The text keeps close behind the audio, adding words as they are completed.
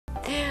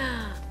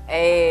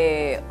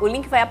O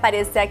link vai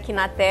aparecer aqui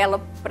na tela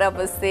para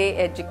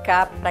você, de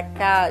cá para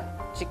cá,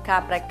 de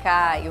cá para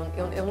cá.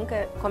 Eu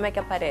nunca... Como é que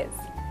aparece?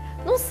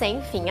 Não sei,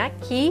 enfim,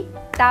 aqui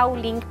tá o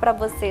link para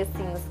você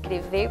se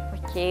inscrever,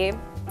 porque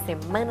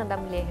Semana da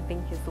Mulher Bem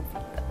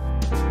Resolvida.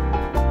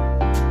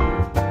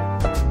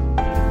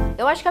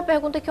 Eu acho que a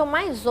pergunta que eu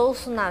mais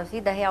ouço na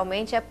vida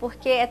realmente é por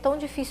que é tão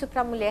difícil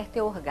para a mulher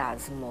ter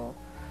orgasmo,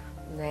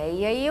 né?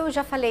 E aí eu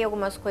já falei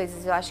algumas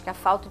coisas, eu acho que a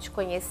falta de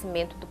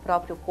conhecimento do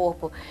próprio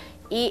corpo.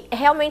 E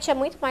realmente é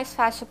muito mais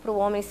fácil para o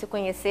homem se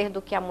conhecer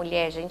do que a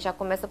mulher. A gente já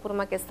começa por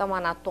uma questão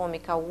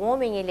anatômica. O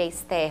homem, ele é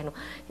externo,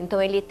 então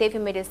ele teve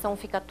uma ereção,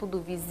 fica tudo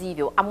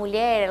visível. A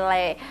mulher,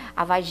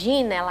 a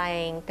vagina, ela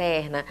é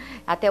interna.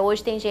 Até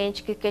hoje tem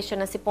gente que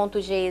questiona se ponto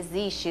G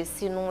existe,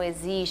 se não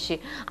existe.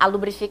 A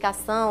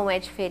lubrificação é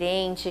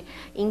diferente,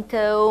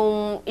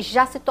 então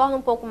já se torna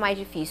um pouco mais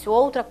difícil.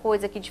 Outra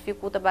coisa que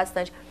dificulta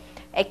bastante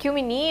é que o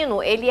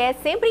menino, ele é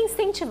sempre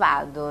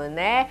incentivado,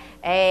 né?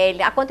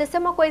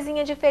 Aconteceu uma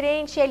coisinha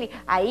diferente,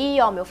 aí,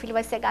 ó, meu filho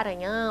vai ser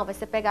garanhão, vai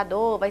ser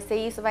pegador, vai ser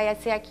isso, vai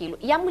ser aquilo.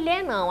 E a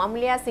mulher não, a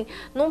mulher assim,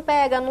 não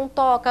pega, não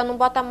toca, não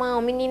bota a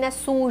mão, menino é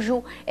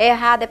sujo, é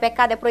errado, é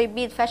pecado, é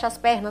proibido, fecha as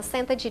pernas,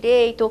 senta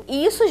direito.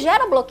 E isso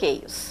gera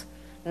bloqueios,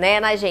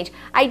 né, na gente.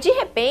 Aí, de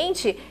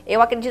repente,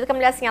 eu acredito que a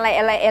mulher, assim, ela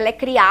é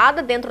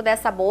criada dentro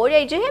dessa bolha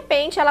e, de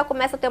repente, ela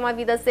começa a ter uma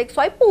vida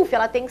sexual e, puf,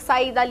 ela tem que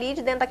sair dali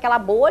de dentro daquela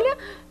bolha,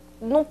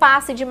 num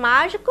passe de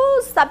mágico,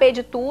 saber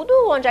de tudo,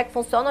 onde é que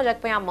funciona, onde é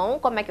que põe a mão,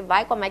 como é que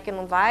vai, como é que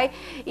não vai,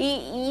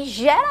 e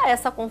gera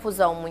essa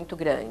confusão muito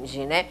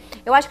grande, né?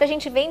 Eu acho que a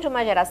gente vem de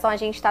uma geração, a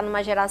gente está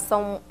numa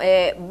geração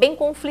bem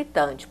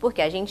conflitante,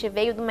 porque a gente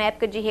veio de uma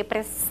época de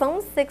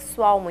repressão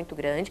sexual muito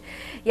grande,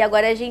 e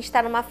agora a gente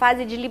está numa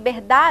fase de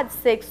liberdade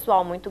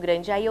sexual muito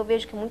grande. Aí eu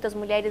vejo que muitas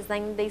mulheres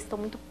ainda estão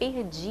muito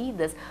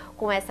perdidas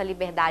com essa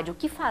liberdade. O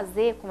que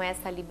fazer com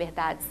essa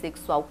liberdade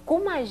sexual?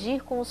 Como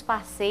agir com os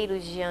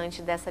parceiros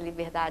diante dessa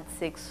liberdade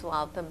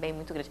sexual também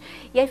muito grande.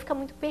 E aí fica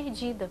muito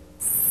perdida.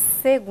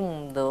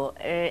 Segundo,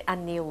 a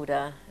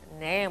neura,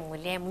 né? A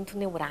mulher é muito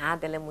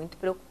neurada, ela é muito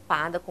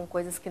preocupada com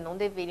coisas que não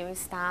deveriam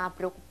estar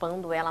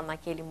preocupando ela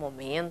naquele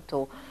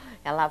momento.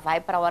 Ela vai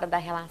para a hora da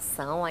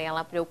relação, aí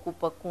ela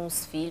preocupa com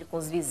os filhos, com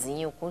os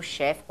vizinhos, com o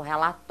chefe, com o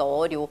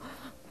relatório,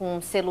 com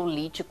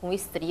celulite, com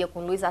estria,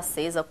 com luz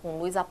acesa, com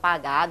luz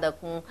apagada,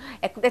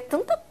 é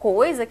tanta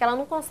coisa que ela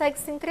não consegue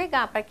se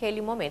entregar para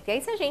aquele momento. E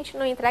aí, se a gente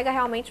não entrega,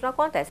 realmente não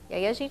acontece. E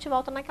aí a gente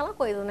volta naquela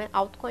coisa, né?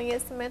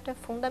 Autoconhecimento é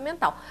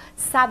fundamental.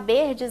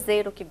 Saber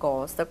dizer o que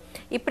gosta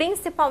e,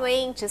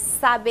 principalmente,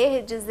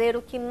 saber dizer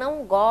o que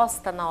não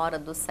gosta na hora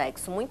do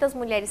sexo. Muitas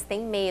mulheres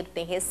têm medo,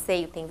 têm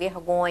receio, têm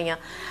vergonha,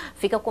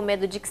 fica com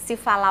medo de que, se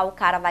falar, o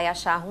cara vai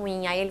achar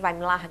ruim, aí ele vai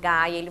me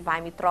largar, aí ele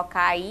vai me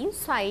trocar. E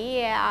isso aí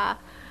é a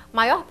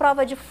maior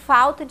prova de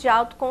falta de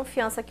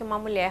autoconfiança que uma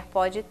mulher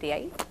pode ter.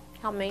 Aí,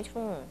 realmente,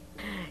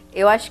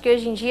 eu acho que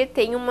hoje em dia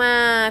tem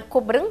uma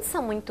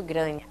cobrança muito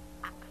grande.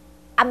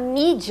 A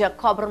mídia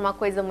cobra uma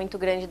coisa muito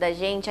grande da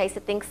gente, aí você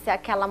tem que ser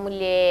aquela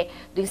mulher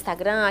do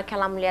Instagram,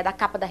 aquela mulher da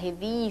capa da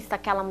revista,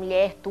 aquela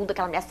mulher tudo,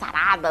 aquela mulher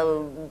sarada,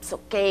 não sei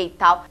o que e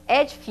tal.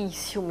 É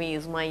difícil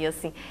mesmo aí,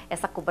 assim,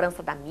 essa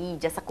cobrança da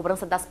mídia, essa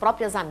cobrança das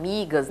próprias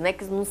amigas, né,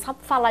 que não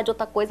sabe falar de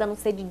outra coisa a não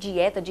ser de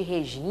dieta, de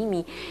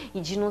regime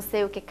e de não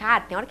sei o que.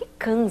 Cara, tem hora que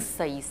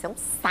cansa isso, é um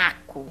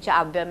saco.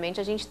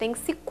 Obviamente a gente tem que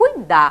se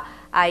cuidar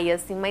aí,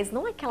 assim, mas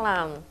não é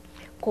aquela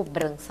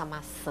cobrança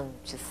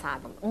maçante,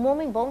 sabe? Um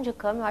homem bom de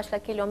cama, eu acho que é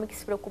aquele homem que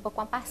se preocupa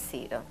com a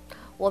parceira.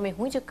 O homem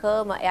ruim de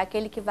cama é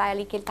aquele que vai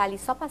ali, que ele tá ali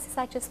só pra se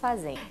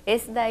satisfazer.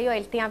 Esse daí, ó,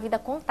 ele tem a vida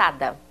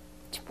contada.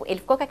 Tipo,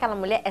 ele ficou com aquela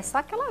mulher, é só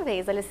aquela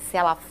vez. Olha, se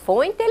ela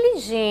for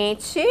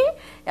inteligente,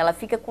 ela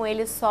fica com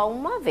ele só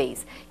uma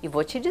vez. E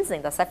vou te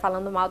dizendo, ela sai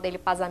falando mal dele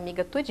pras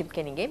amigas tudinho,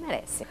 porque ninguém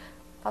merece.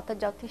 Falta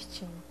de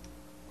autoestima.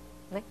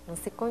 Né? Não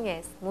se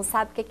conhece, não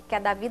sabe o que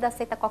quer da vida,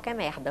 aceita qualquer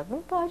merda. Não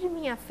pode,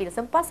 minha filha,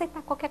 você não pode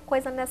aceitar qualquer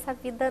coisa nessa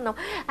vida, não.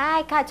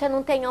 Ai, Cátia,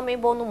 não tem homem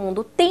bom no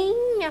mundo. Tem,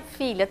 minha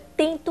filha,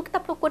 tem. Tu que tá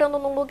procurando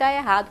num lugar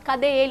errado.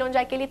 Cadê ele? Onde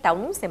é que ele tá? Eu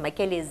não sei, mas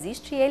que ele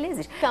existe e ele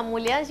existe. A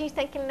mulher, a gente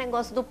tem aquele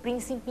negócio do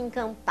príncipe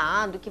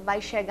encantado que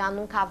vai chegar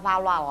num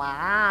cavalo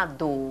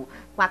alado,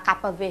 com a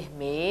capa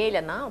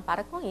vermelha. Não,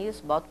 para com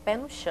isso, bota o pé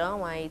no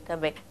chão aí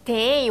também.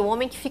 Tem o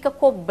homem que fica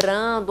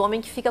cobrando, o homem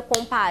que fica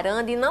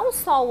comparando, e não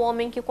só o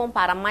homem que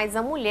compara, mas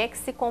a mulher que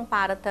se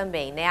compara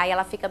também, né? Aí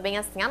ela fica bem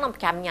assim, ah não,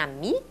 porque a minha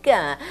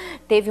amiga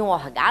teve um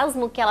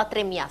orgasmo que ela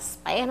tremia as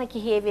pernas, que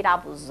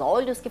revirava os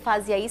olhos, que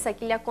fazia isso,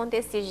 aquilo e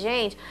acontecia.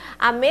 Gente,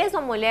 a mesma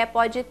mulher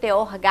pode ter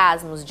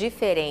orgasmos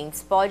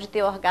diferentes, pode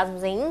ter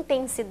orgasmos em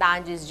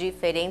intensidades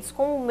diferentes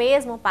com o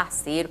mesmo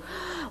parceiro,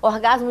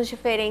 orgasmos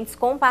diferentes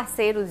com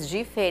parceiros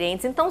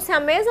diferentes. Então, se a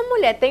mesma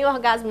mulher tem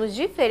orgasmos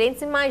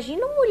diferentes,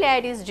 imagina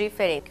mulheres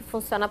diferentes. O que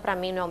funciona pra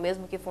mim não é o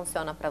mesmo que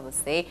funciona pra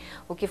você,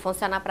 o que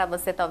funciona pra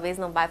você talvez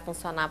não vai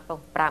funcionar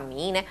pra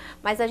mim, né?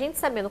 Mas a gente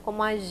sabendo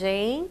como a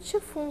gente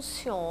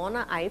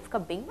funciona, aí fica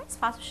bem mais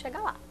fácil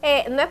chegar lá.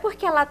 Não é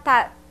porque ela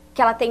tá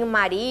que ela tem um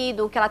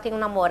marido, que ela tem um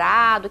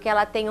namorado, que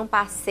ela tem um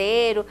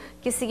parceiro,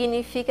 que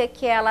significa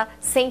que ela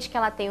sente que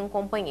ela tem um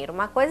companheiro.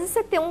 Uma coisa é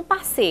você ter um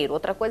parceiro,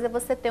 outra coisa é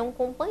você ter um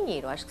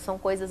companheiro. Acho que são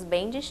coisas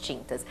bem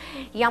distintas.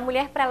 E a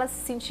mulher, para ela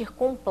se sentir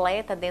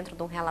completa dentro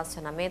de um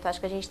relacionamento, acho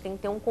que a gente tem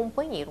que ter um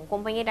companheiro. Um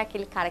companheiro é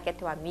aquele cara que é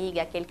teu amigo,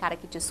 é aquele cara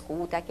que te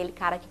escuta, é aquele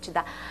cara que te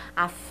dá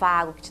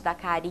afago, que te dá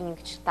carinho,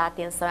 que te dá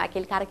atenção, é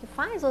aquele cara que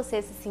faz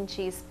você se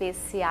sentir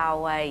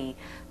especial aí,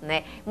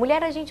 né?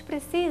 Mulher, a gente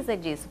precisa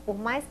disso, por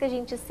mais que a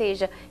gente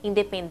seja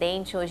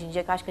independente hoje em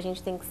dia, que eu acho que a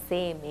gente tem que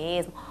ser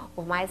mesmo,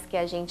 por mais que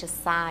a gente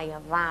saia,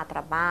 vá,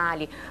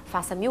 trabalhe,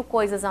 faça mil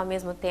coisas ao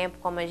mesmo tempo,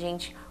 como a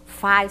gente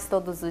faz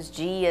todos os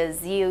dias,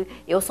 e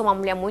eu sou uma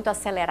mulher muito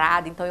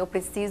acelerada, então eu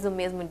preciso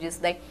mesmo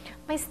disso daí.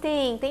 Mas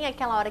tem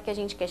aquela hora que a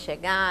gente quer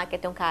chegar, quer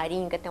ter um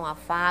carinho, quer ter um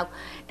afago,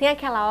 tem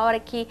aquela hora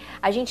que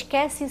a gente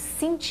quer se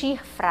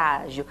sentir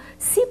frágil,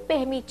 se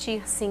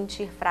permitir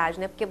sentir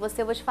frágil, né? Porque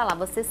eu vou te falar,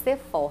 você ser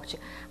forte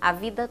a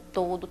vida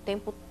toda, o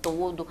tempo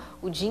todo,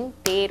 o dia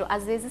inteiro,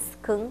 às vezes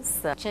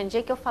cansa. Tinha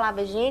dia que eu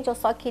falava, gente, eu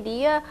só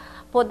queria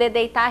poder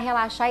deitar,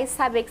 relaxar e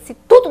saber que se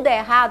tudo der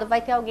errado,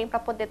 vai ter alguém para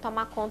poder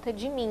tomar conta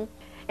de mim.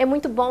 É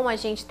muito bom a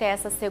gente ter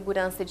essa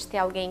segurança de ter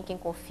alguém em quem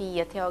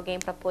confia, ter alguém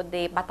para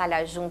poder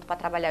batalhar junto, para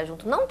trabalhar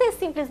junto. Não ter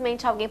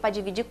simplesmente alguém para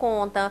dividir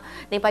conta,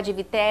 nem para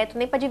dividir teto,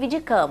 nem para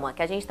dividir cama.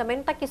 Que a gente também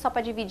não tá aqui só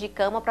para dividir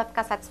cama para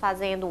ficar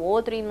satisfazendo o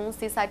outro e não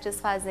se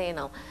satisfazer,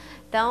 não.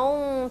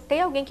 Então, ter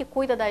alguém que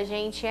cuida da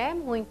gente é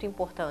muito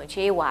importante,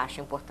 eu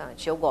acho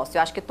importante, eu gosto.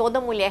 Eu acho que toda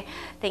mulher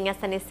tem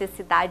essa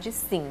necessidade,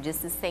 sim, de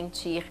se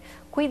sentir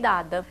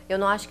cuidada. Eu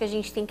não acho que a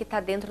gente tem que estar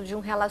dentro de um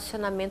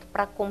relacionamento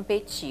para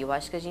competir, eu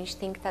acho que a gente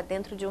tem que estar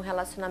dentro de um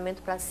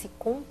relacionamento para se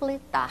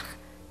completar.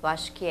 Eu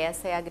acho que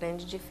essa é a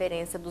grande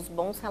diferença dos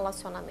bons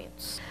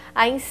relacionamentos.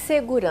 A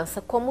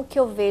insegurança, como que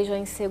eu vejo a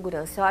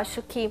insegurança? Eu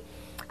acho que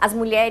as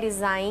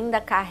mulheres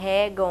ainda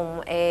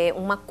carregam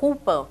uma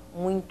culpa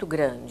muito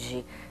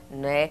grande,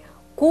 né?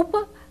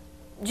 Culpa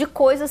de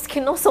coisas que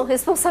não são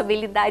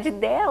responsabilidade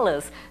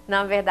delas,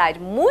 na verdade.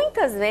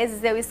 Muitas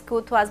vezes eu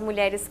escuto as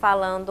mulheres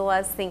falando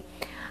assim,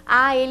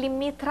 ah, ele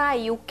me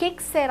traiu, o que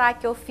será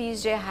que eu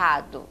fiz de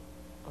errado?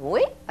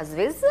 Oi? Às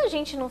vezes a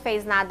gente não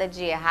fez nada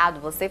de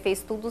errado, você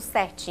fez tudo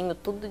certinho,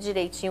 tudo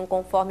direitinho,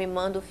 conforme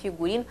manda o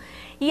figurino,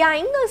 e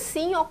ainda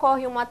assim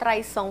ocorre uma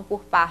traição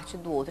por parte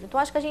do outro. Então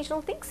acho que a gente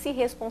não tem que se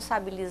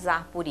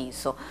responsabilizar por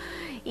isso.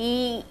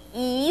 E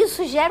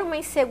isso gera uma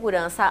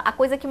insegurança. A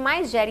coisa que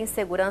mais gera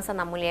insegurança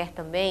na mulher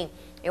também,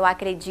 eu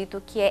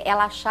acredito que é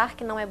ela achar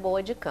que não é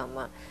boa de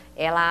cama.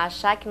 Ela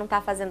achar que não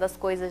está fazendo as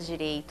coisas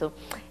direito,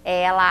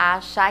 ela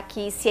achar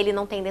que se ele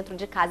não tem dentro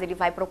de casa, ele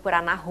vai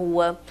procurar na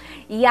rua.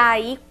 E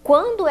aí,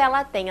 quando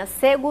ela tem a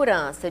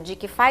segurança de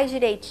que faz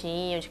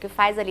direitinho, de que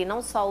faz ali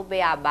não só o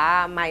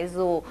beabá, mas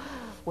o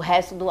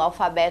resto do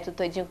alfabeto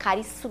todinho, cara,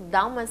 isso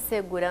dá uma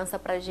segurança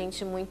pra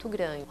gente muito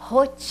grande.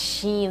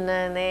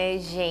 Rotina, né,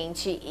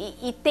 gente?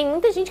 E tem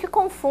muita gente que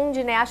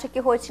confunde, né? Acha que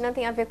rotina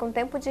tem a ver com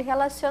tempo de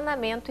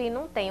relacionamento e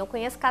não tem. Eu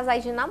conheço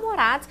casais de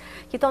namorados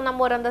que estão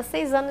namorando há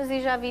 6 anos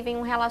e já vivem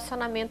um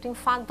relacionamento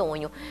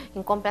enfadonho.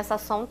 Em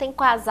compensação, tem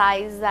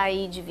casais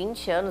aí de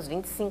 20 anos,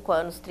 25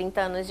 anos, 30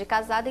 anos de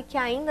casado e que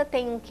ainda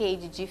tem um quê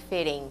de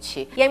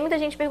diferente. E aí muita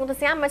gente pergunta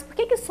assim, ah, mas por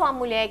que só a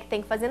mulher que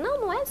tem que fazer? Não,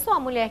 não é só a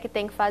mulher que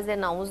tem que fazer,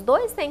 não. Os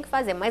dois tem que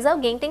fazer, mas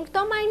alguém tem que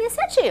tomar a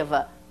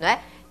iniciativa, né?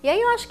 E aí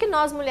eu acho que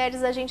nós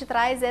mulheres, a gente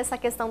traz essa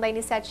questão da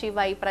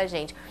iniciativa aí pra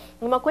gente.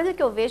 Uma coisa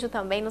que eu vejo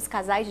também nos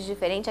casais de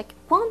diferente é que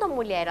quando a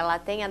mulher ela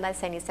tem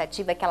essa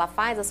iniciativa, que ela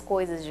faz as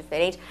coisas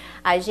diferentes,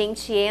 a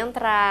gente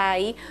entra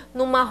aí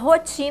numa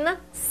rotina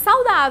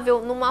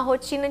saudável, numa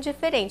rotina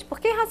diferente.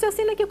 Porque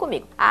raciocina aqui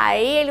comigo.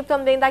 Aí ele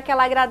também dá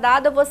aquela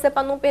agradada, você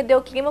para não perder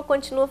o clima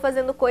continua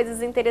fazendo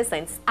coisas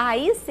interessantes.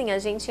 Aí sim a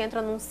gente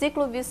entra num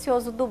ciclo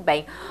vicioso do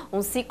bem.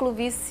 Um ciclo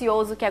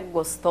vicioso que é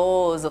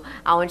gostoso,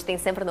 aonde tem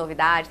sempre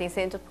novidade, tem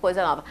sempre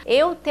coisa nova.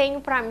 Eu tenho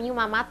pra mim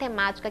uma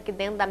matemática aqui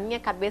dentro da minha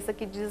cabeça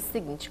que diz o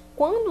seguinte,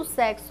 quando o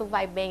sexo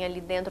vai bem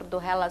ali dentro do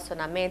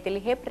relacionamento, ele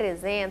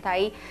representa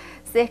aí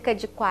cerca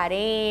de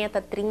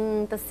 40,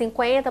 30,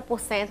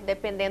 50%,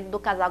 dependendo do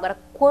casal. Agora,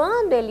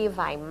 quando ele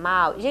vai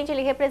mal, gente,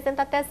 ele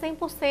representa até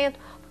 100%,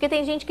 porque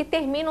tem gente que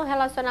termina o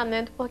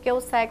relacionamento porque o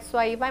sexo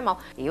aí vai mal.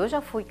 Eu já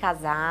fui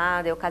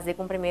casada, eu casei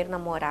com o primeiro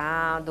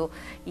namorado,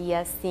 e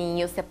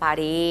assim, eu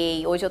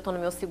separei, hoje eu tô no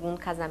meu segundo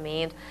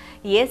casamento,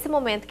 e esse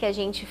momento que a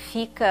gente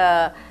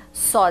fica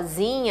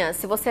sozinha,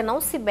 se você não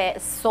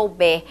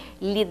souber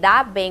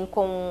lidar bem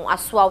com a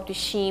sua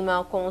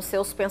autoestima, com os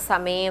seus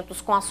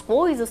pensamentos, com as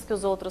coisas que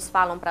os outros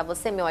falam pra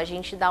você, a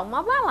gente dá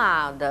uma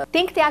balada.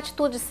 Tem que ter a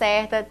atitude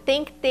certa,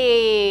 tem que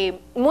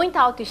ter muita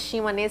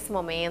autoestima nesse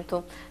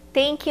momento,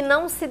 tem que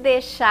não se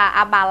deixar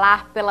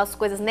abalar pelas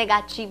coisas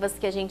negativas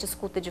que a gente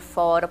escuta de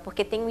fora,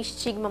 porque tem um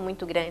estigma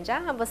muito grande.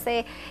 Ah,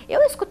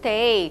 eu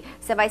escutei,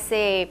 você vai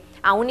ser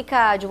a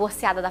única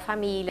divorciada da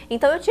família.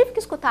 Então eu tive que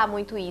escutar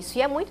muito isso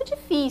e é muito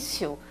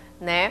difícil,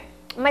 né?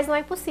 Mas não é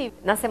impossível.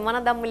 Na Semana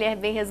da Mulher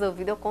Bem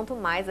Resolvida eu conto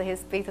mais a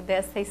respeito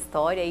dessa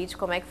história aí, de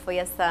como é que foi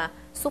essa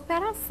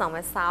superação,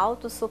 essa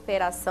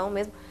autossuperação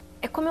mesmo.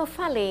 É como eu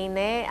falei,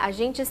 né?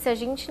 Se a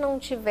gente não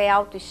tiver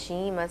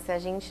autoestima, se a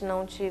gente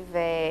não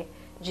tiver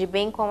de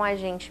bem com a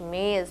gente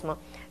mesma,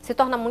 se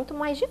torna muito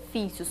mais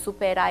difícil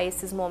superar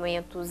esses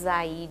momentos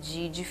aí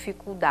de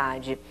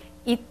dificuldade.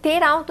 E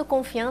ter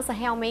autoconfiança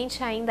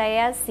realmente ainda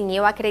é assim,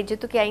 eu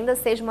acredito que ainda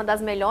seja uma das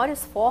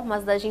melhores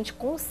formas da gente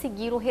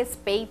conseguir o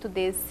respeito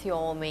desse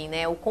homem,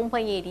 né? O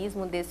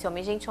companheirismo desse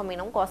homem. Gente, homem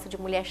não gosta de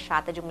mulher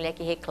chata, de mulher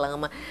que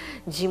reclama,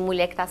 de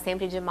mulher que tá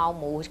sempre de mau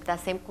humor, que tá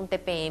sempre com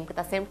TPM, que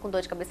tá sempre com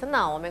dor de cabeça.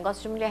 Não, homem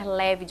gosta de mulher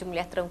leve, de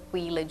mulher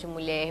tranquila, de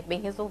mulher bem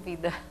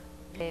resolvida.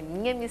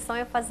 Minha missão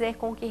é fazer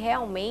com que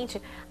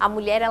realmente a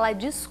mulher ela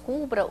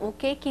descubra o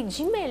que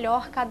de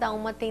melhor cada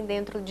uma tem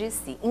dentro de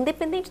si,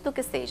 independente do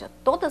que seja.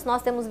 Todas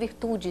nós temos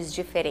virtudes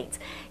diferentes.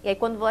 E aí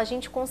quando a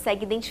gente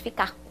consegue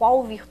identificar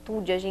qual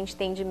virtude a gente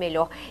tem de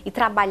melhor e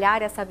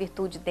trabalhar essa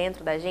virtude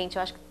dentro da gente,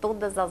 eu acho que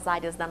todas as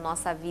áreas da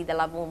nossa vida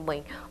ela vão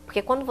bem.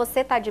 Porque quando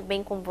você tá de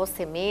bem com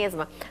você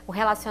mesma, o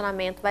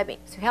relacionamento vai bem.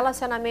 Se o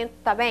relacionamento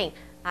tá bem,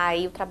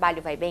 aí o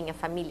trabalho vai bem, a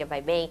família vai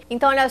bem.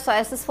 Então, olha só,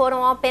 essas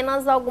foram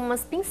apenas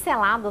algumas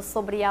pinceladas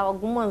sobre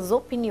algumas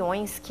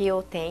opiniões que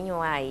eu tenho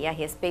aí a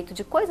respeito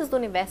de coisas do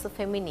universo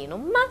feminino.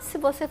 Mas se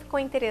você ficou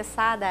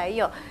interessada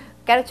aí, ó,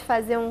 quero te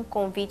fazer um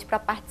convite para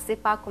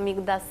participar comigo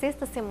da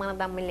 6ª Semana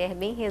da Mulher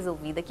Bem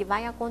Resolvida, que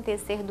vai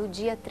acontecer do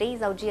dia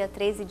 3 ao dia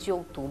 13 de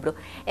outubro.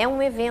 É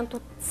um evento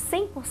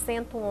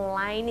 100%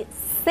 online,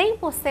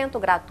 100%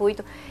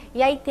 gratuito,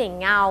 e aí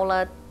tem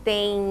aula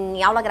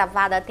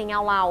gravada, tem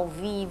aula ao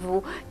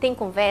vivo, tem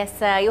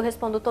conversa, eu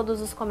respondo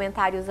todos os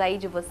comentários aí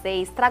de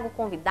vocês, trago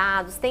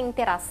convidados, tem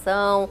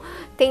interação,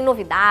 tem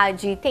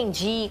novidade, tem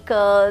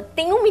dica,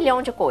 tem 1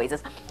 milhão de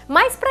coisas.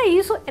 Mas para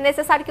isso é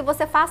necessário que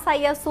você faça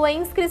aí a sua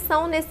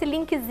inscrição nesse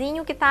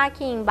linkzinho que tá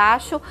aqui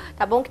embaixo,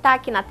 tá bom? Que tá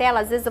aqui na tela,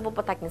 às vezes eu vou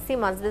botar aqui em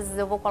cima, às vezes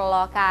eu vou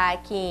colocar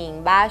aqui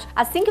embaixo.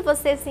 Assim que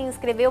você se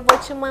inscrever, eu vou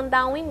te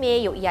mandar um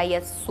e-mail, e aí é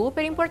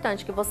super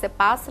importante que você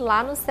passe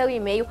lá no seu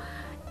e-mail,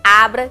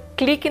 abra,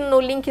 clique no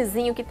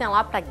linkzinho que tem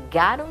lá para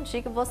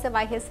garantir que você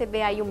vai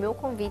receber aí o meu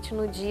convite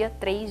no dia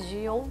 3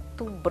 de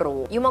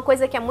outubro. E uma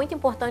coisa que é muito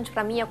importante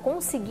para mim é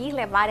conseguir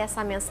levar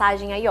essa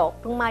mensagem aí, ó,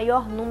 para o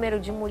maior número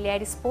de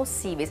mulheres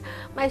possíveis.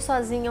 Mas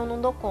sozinha eu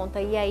não dou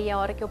conta, e aí é a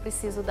hora que eu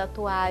preciso da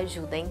tua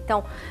ajuda.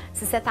 Então,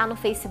 se você tá no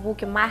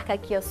Facebook, marca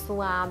aqui a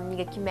sua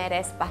amiga que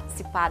merece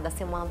participar da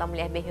Semana da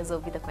Mulher Bem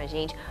Resolvida com a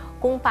gente.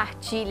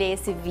 Compartilha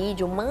esse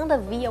vídeo, manda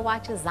via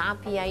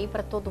WhatsApp aí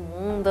para todo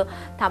mundo,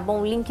 tá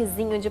bom?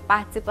 Linkzinho de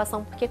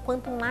participação, porque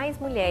quanto mais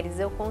mulheres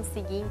eu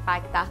conseguir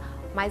impactar,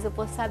 mais eu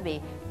vou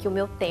saber que o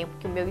meu tempo,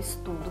 que o meu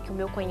estudo, que o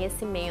meu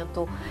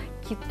conhecimento,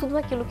 que tudo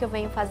aquilo que eu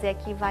venho fazer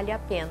aqui vale a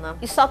pena.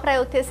 E só para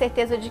eu ter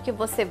certeza de que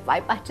você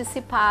vai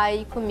participar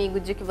aí comigo,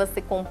 de que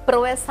você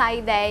comprou essa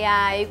ideia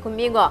aí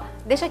comigo, ó,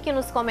 deixa aqui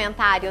nos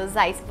comentários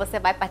aí se você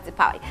vai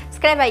participar.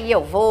 Escreve aí,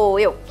 eu vou,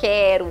 eu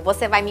quero,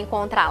 você vai me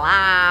encontrar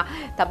lá,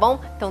 tá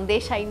bom? Então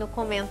deixa aí no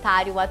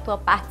comentário a tua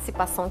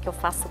participação, que eu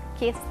faço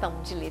questão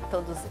de ler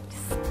todos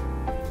eles.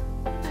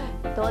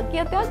 Tô aqui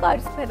até agora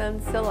esperando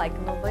o seu like.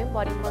 Não vou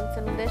embora enquanto você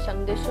não deixar.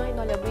 Não deixou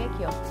ainda? Olha bem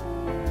aqui,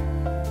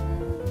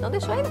 ó. Não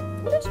deixou ainda?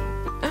 Não deixou.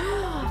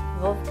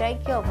 Vou ficar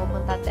aqui, ó. Vou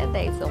contar até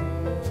 10, ó.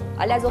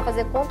 Aliás, vou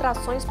fazer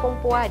contrações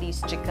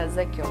pompoarísticas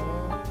aqui,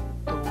 ó.